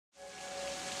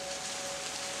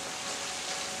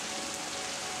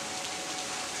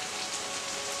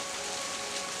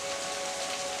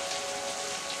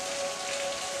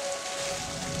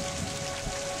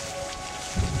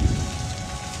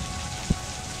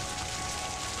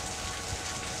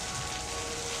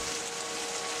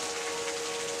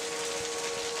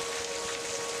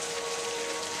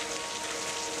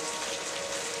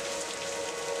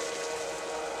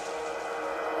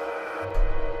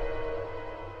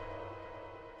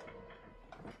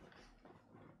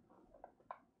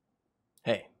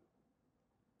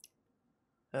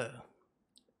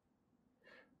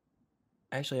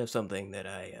I actually have something that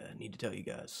I need to tell you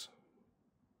guys.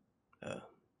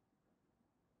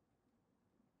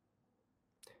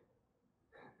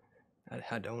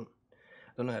 I don't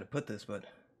know how to put this, but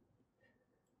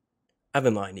I've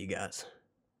been lying to you guys.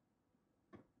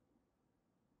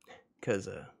 Cause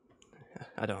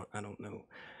I don't know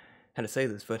how to say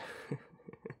this, but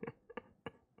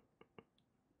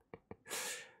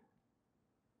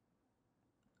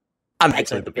I'm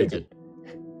actually the pigeon.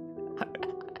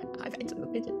 I'm actually the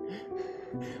pigeon.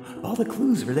 All the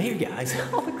clues were there, guys.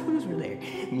 All the clues were there.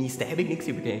 Me stabbing Nick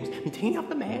Supergames, me taking off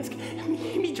the mask,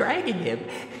 me dragging him.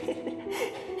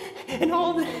 And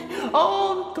all the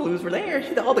clues were there.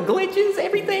 All the glitches,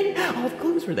 everything. All the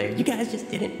clues were there. You guys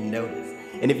just didn't notice.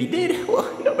 And if you did,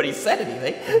 well, nobody said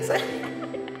anything. So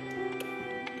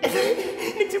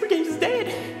Nick Supergames is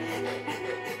dead.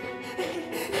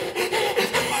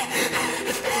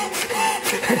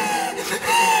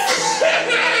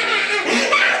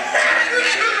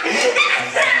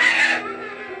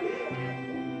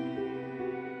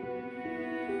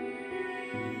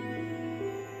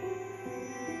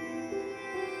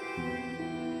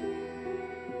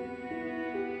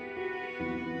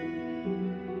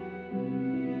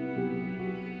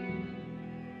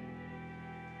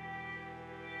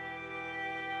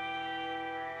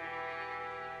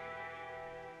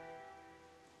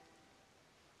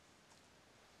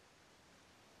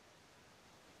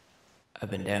 I've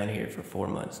been down here for 4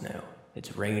 months now.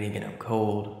 It's raining and I'm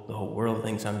cold. The whole world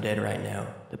thinks I'm dead right now.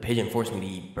 The pigeon forced me to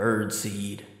eat bird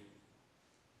seed.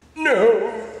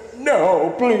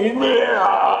 No, please.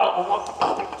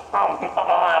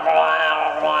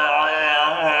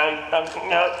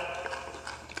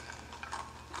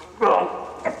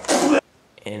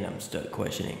 And I'm stuck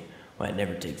questioning why it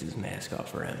never takes his mask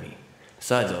off around me.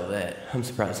 Besides all that, I'm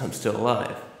surprised I'm still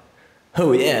alive.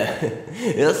 Oh yeah,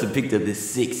 I also picked up this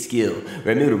sick skill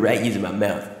where I'm able to write using my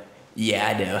mouth. Yeah,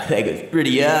 I know, that goes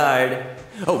pretty hard.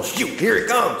 Oh shoot, here it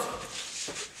comes!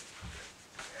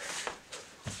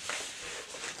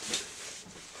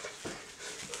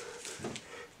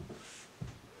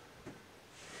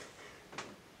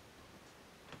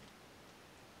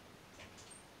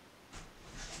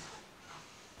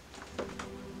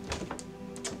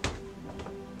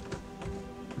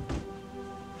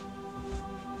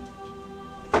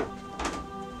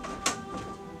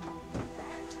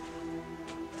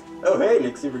 Oh hey,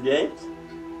 Nick Super Games.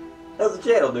 How's the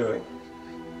channel doing?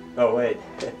 Oh wait.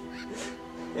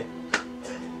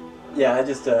 Yeah, I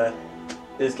just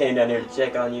came down here to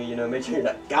check on you, make sure you're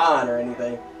not gone or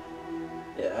anything.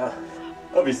 Yeah,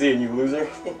 I'll be seeing you, loser.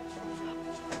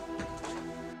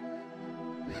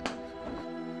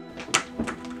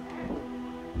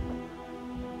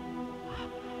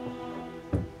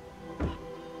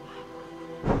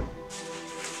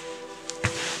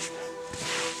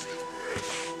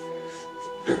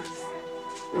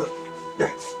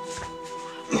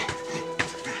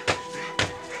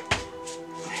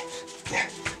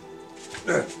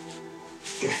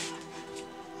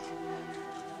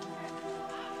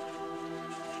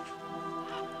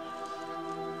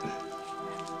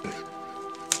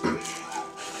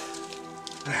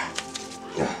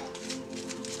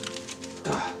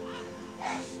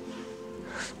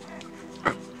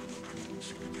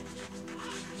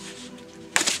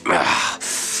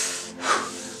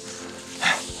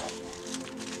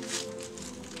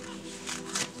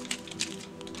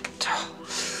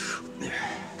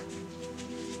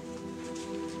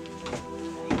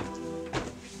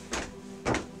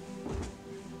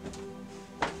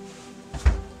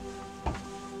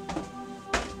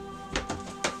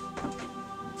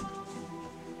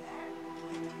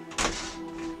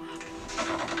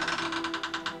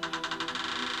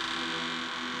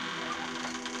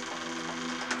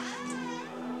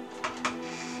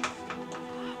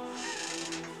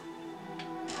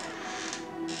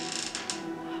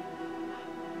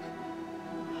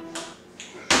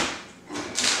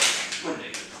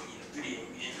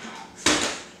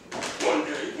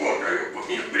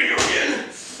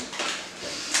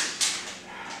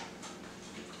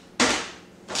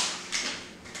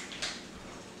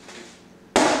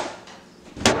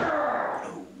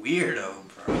 Weirdo,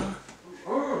 bro.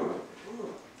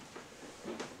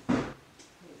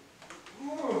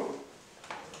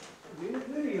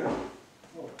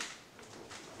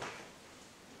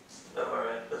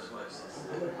 Alright, let's watch this.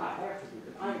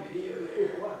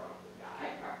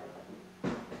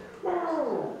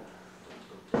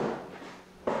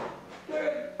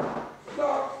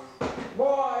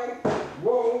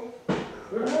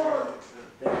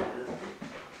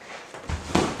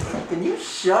 Can you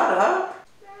shut up?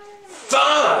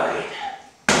 Fine!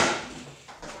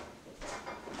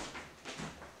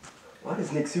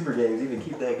 does Nick Super Games even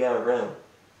keep that guy around?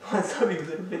 I saw me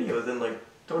consider videos in like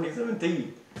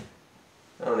 2017.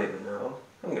 I don't even know.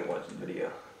 I'm gonna watch the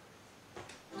video.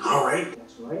 Alright.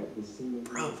 That's right.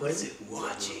 Bro, what is it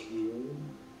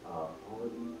watching? All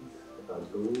of these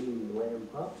grooming lamb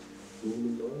pups.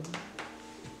 Grooming lamb.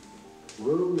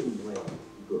 Grooming lamb.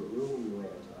 Grooming lamb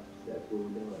pups. That's what we're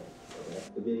doing. So that's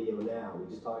the video now. We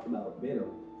just talked about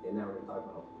Venom, and now we're going to talk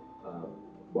about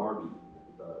Barbie.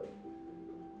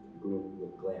 Grooming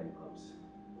with glam pups.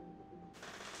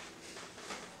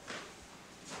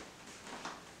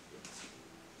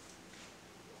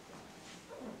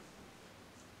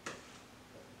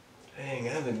 Dang,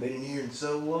 I haven't been in here in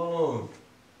so long.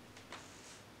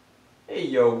 Hey,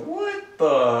 yo, what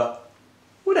the?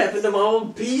 What happened to my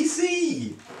old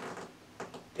PC?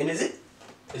 And is it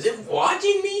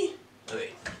watching me? I mean,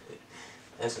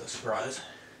 that's no surprise.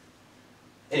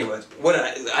 Anyways,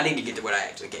 I need to get to what I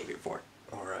actually came here for.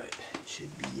 Alright, it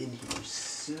should be in here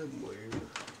somewhere.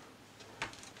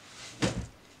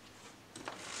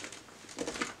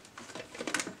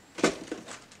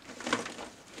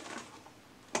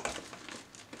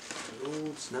 Oh,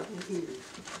 it's not in here.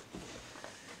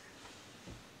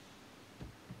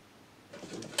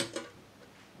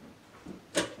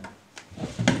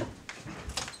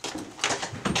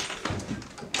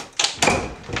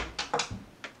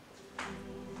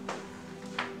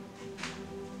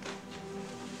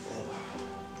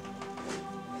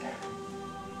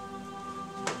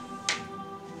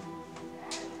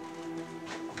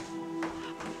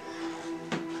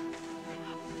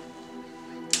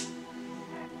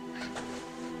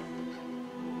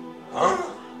 Huh?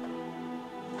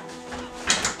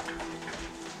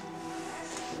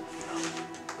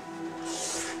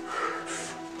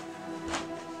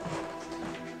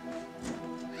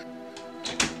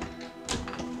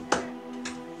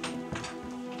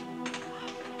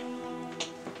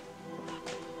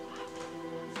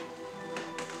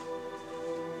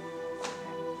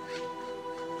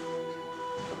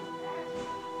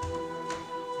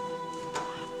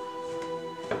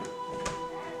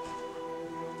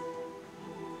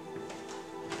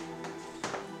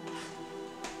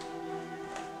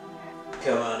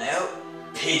 Come on out,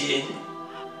 pigeon.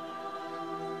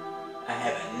 I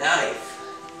have a knife.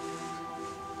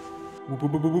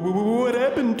 What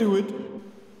happened to it?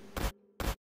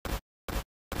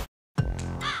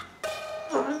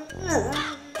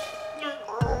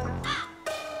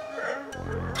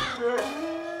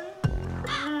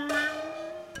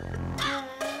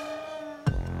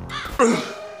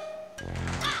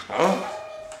 Huh?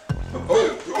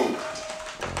 Oh,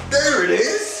 there it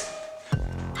is.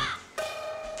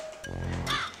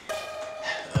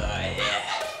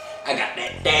 I got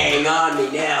that dang on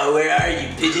me now. Where are you,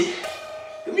 pigeon?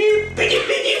 Come here, pigeon,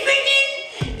 pigeon,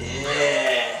 pigeon!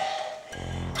 Yeah.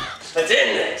 Let's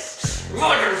end this.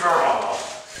 Once and for all.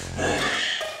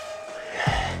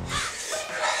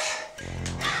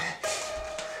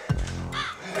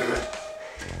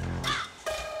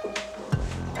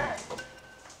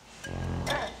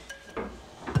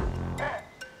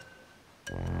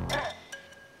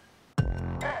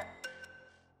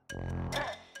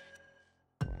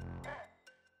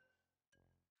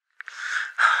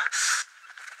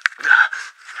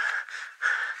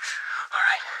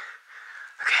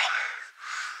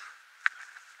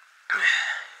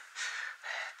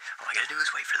 All I gotta do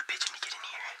is wait for the pigeon to get in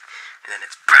here, and then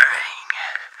it's bang!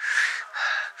 Nice.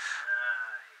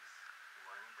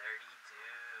 132.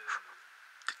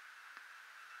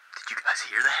 Did you guys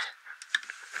hear that?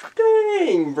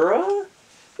 Dang, bruh.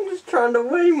 I'm just trying to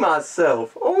weigh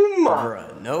myself. Oh my.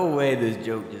 Bruh, no way this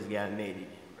joke just got made again,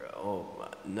 bro. Oh my.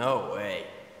 No way.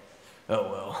 Oh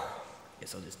well.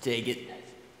 Guess I'll just take it.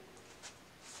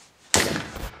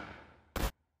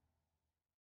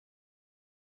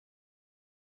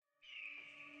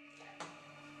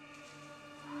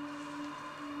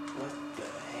 What the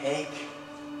heck?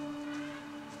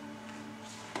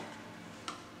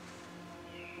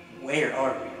 Where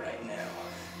are we right now?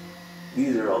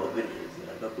 These are all the videos that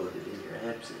I've uploaded in your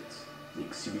absence.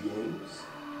 Nick Super Games.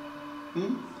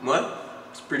 What?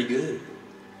 It's pretty good.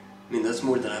 I mean, that's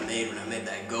more than I made when I made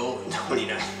that goal in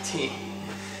 2019.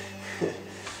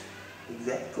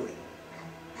 Exactly.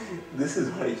 This is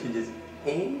why you should just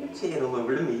hand your channel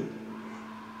over to me.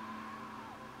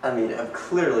 I mean, I'm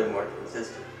clearly more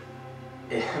consistent.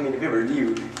 I mean, if it were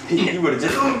you, you would have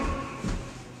just...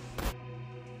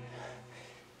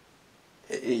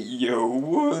 Hey, yo,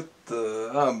 what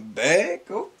the... I'm back?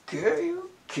 Okay,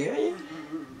 okay.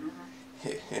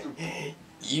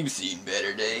 You've seen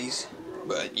better days,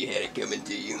 but you had it coming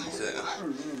to you, so...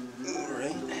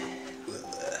 Alright. Well,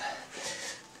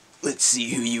 Let's see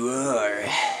who you are.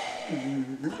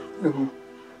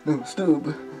 No, stop.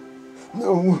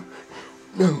 No.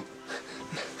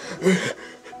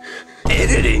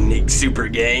 Editing, Nick Super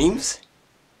Games.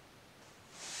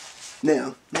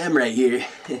 No, I'm right here.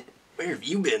 Where have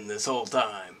you been this whole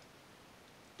time?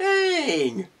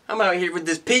 Dang, I'm out here with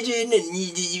this pigeon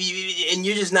and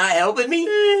you're just not helping me?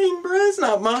 Dang, bro, it's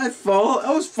not my fault.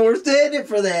 I was forced to edit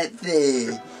for that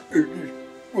thing.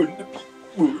 Wouldn't it be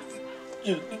worth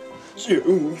it? Just so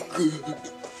good.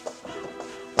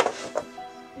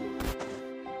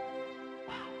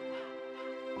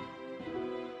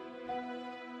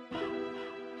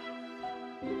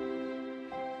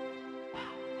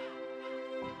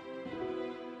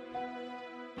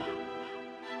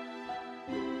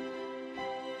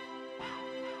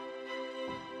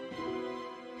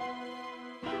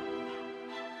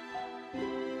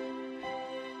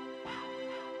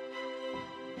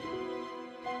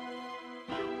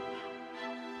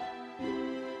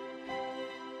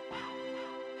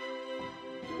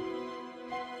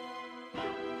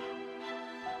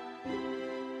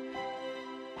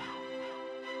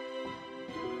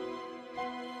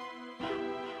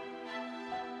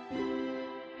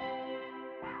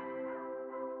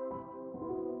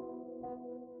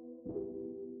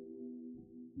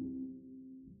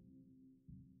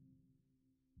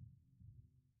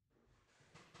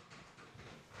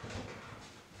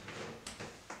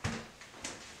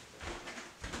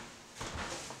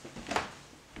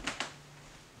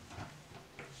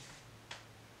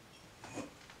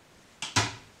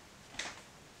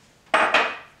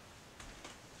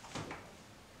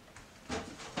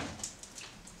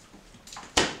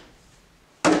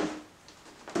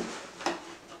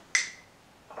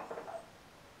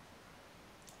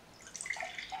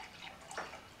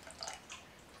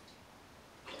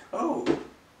 Oh.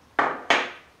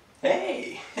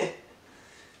 Hey.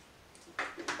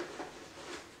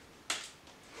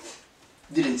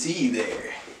 Didn't see you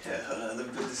there. Hold on, let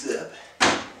me put this up.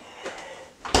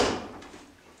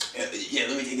 Yeah,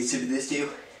 let me take a sip of this too.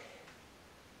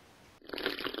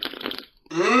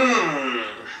 Mmm.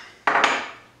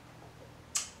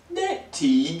 That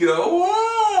tea go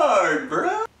hard,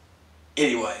 bro.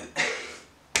 Anyway.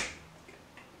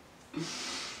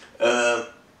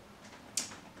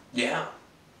 Yeah.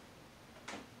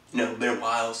 You know, been a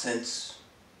while since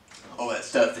all that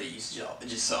stuff that you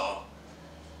just saw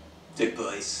took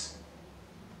place.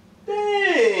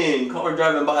 Dang, car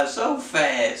driving by so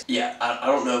fast. Yeah, I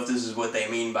don't know if this is what they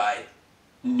mean by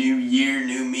new year,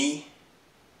 new me.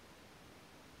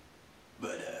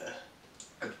 But,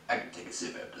 I can take a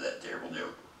sip after that terrible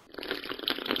joke.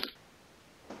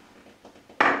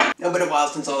 No, been a while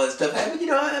since all that stuff happened. You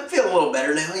know, I feel a little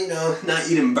better now, you know, not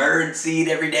eating bird seed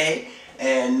every day,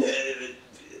 and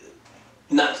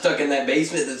not stuck in that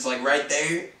basement that's like right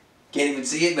there. Can't even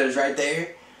see it, but it's right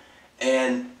there.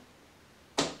 And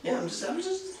yeah, I'm just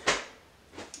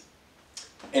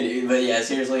but yeah,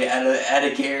 seriously, out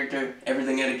of character,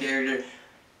 everything out of character.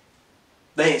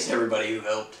 Thanks to everybody who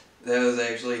helped. That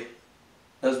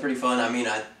was pretty fun. I mean,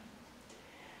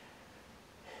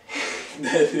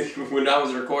 when I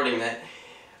was recording that,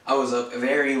 I was up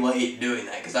very late doing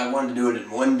that because I wanted to do it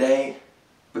in one day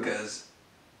because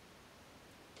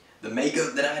the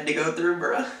makeup that I had to go through,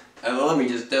 bruh. Let me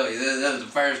just tell you, that was the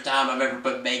first time I've ever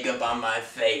put makeup on my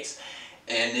face,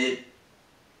 and it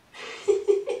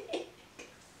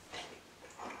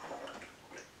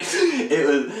it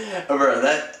was, bro,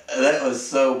 that was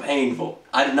so painful.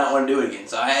 I did not want to do it again,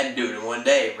 so I had to do it in one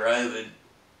day, bro. But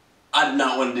I did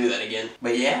not want to do that again.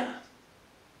 But yeah,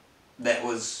 that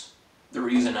was the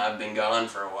reason I've been gone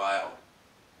for a while.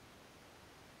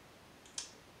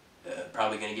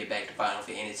 Probably gonna get back to Final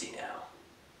Fantasy now.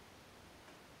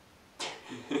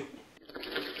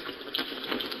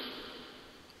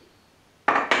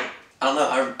 I don't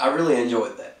know, I really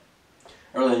enjoyed that.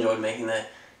 I really enjoyed making that.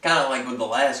 Kind of like with the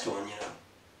last one, you know.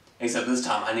 Except this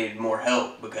time I needed more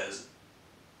help because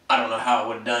I don't know how I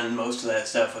would have done most of that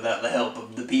stuff without the help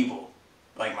of the people.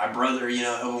 Like my brother, you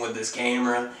know, helping with this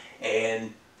camera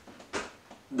and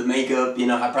the makeup, you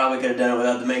know, I probably could have done it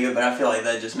without the makeup, but I feel like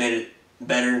that just made it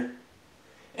better.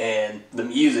 And the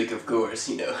music, of course,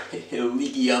 you know,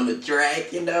 Leaky on the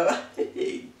track, you know.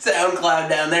 SoundCloud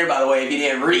down there, by the way, if you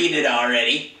didn't read it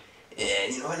already.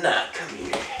 And you know what, nah, come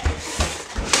here.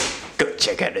 Go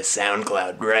check out the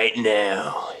SoundCloud right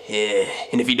now. Yeah,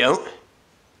 and if you don't,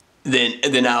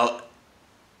 then I'll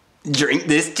drink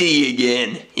this tea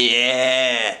again.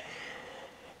 Yeah.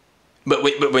 But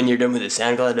when you're done with the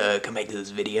SoundCloud, come back to this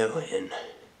video and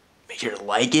make sure to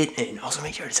like it, and also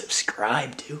make sure to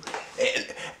subscribe too.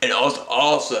 And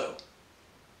also,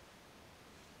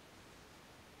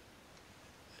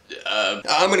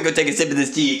 I'm gonna go take a sip of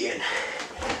this tea again.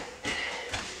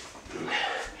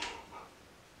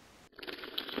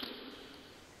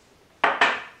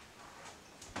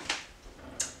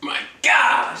 My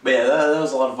gosh! But yeah, that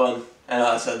was a lot of fun. I know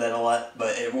I said that a lot,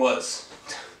 but it was.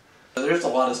 There's a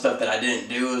lot of stuff that I didn't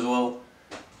do as well,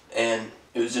 and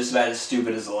it was just about as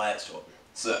stupid as the last one.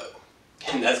 So,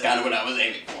 and that's kind of what I was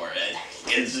aiming for, Ed.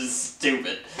 It's just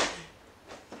stupid.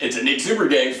 It's a Nick Super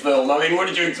Games film. I mean, what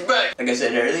did you expect? Like I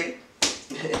said earlier,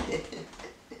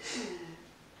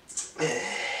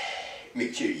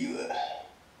 make sure you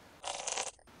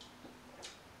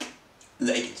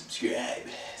like and subscribe.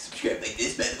 Subscribe like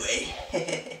this, by the way.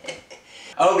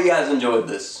 I hope you guys enjoyed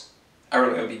this. I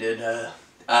really hope you did.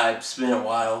 I spent a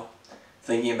while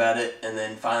thinking about it, and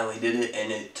then finally did it,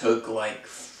 and it took like...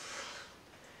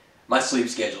 My sleep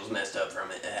schedule's messed up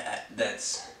from it.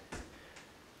 That's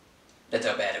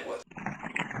how bad it was.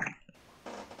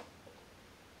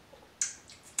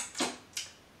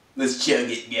 Let's chug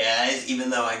it, guys, even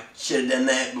though I should have done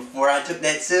that before I took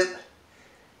that sip.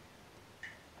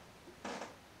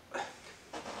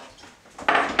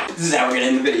 This is how we're gonna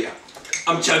end the video.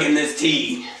 I'm chugging this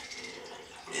tea.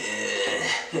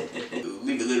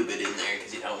 Leave a little bit in there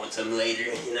because you don't want some later,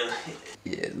 you know?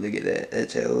 Yeah, look at that.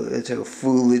 That's how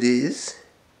full it is.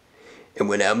 And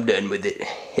when I'm done with it,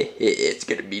 it's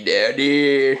gonna be down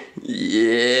here.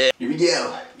 Yeah. Here we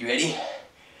go. You ready?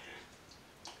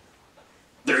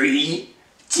 3,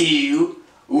 2,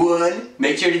 1.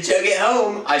 Make sure to chug it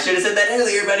home. I should have said that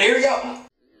earlier, but here we go.